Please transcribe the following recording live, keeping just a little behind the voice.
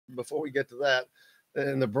before we get to that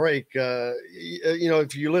in the break,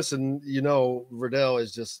 if you listen, Verdell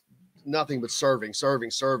is just nothing but serving,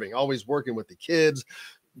 always working with the kids,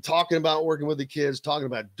 talking about working with the kids, talking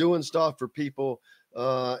about doing stuff for people.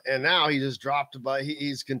 And now he just dropped by.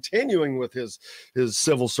 He's continuing with his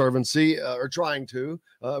civil servancy, or trying to.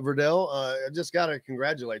 Verdell, I just got to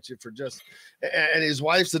congratulate you for and his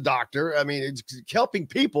wife's a doctor. I mean, it's helping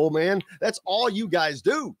people, man. That's all you guys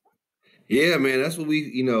do. Yeah, man, that's what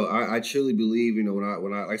I truly believe,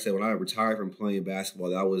 like I said, when I retired from playing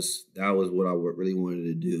basketball, that was what I really wanted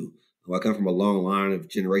to do. I come from a long line of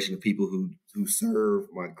generation of people who serve.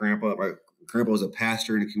 My grandpa was a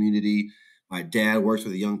pastor in the community. My dad works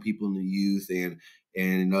with the young people and the youth, and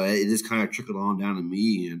it just kind of trickled on down to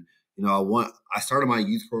me. And I started my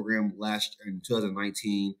youth program in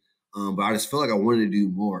 2019, but I just felt like I wanted to do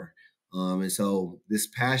more. And so this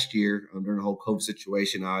past year, during the whole COVID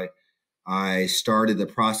situation, I started the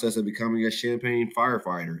process of becoming a Champaign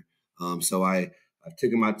firefighter. So I've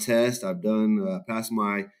taken my test. I've done passed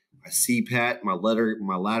my CPAT, my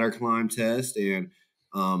ladder climb test, and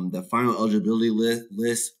the final eligibility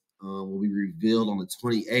list will be revealed on the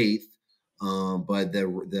 28th. But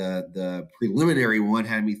the preliminary one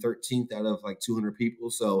had me 13th out of like 200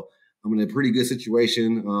 people. So I'm in a pretty good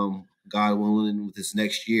situation, God willing, with this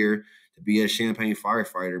next year to be a Champaign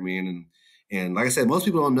firefighter, man. And like I said, most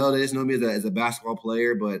people don't know. They just know me as a basketball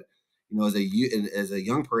player. But as a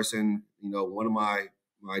young person, one of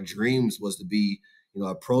my dreams was to be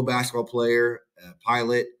a pro basketball player, a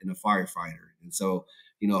pilot, and a firefighter. And so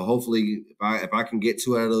hopefully if I can get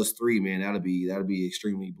 2 out of those 3, man, that'll be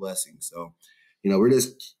extremely blessing. So we're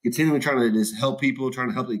just continuing trying to just help people, trying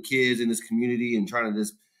to help the kids in this community, and trying to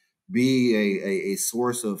just be a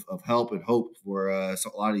source of help and hope for a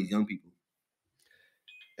lot of these young people.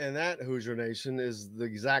 And that, Hoosier Nation, is the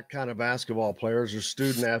exact kind of basketball players or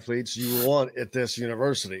student athletes you want at this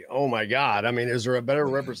university. Oh my God. I mean, is there a better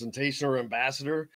representation or ambassador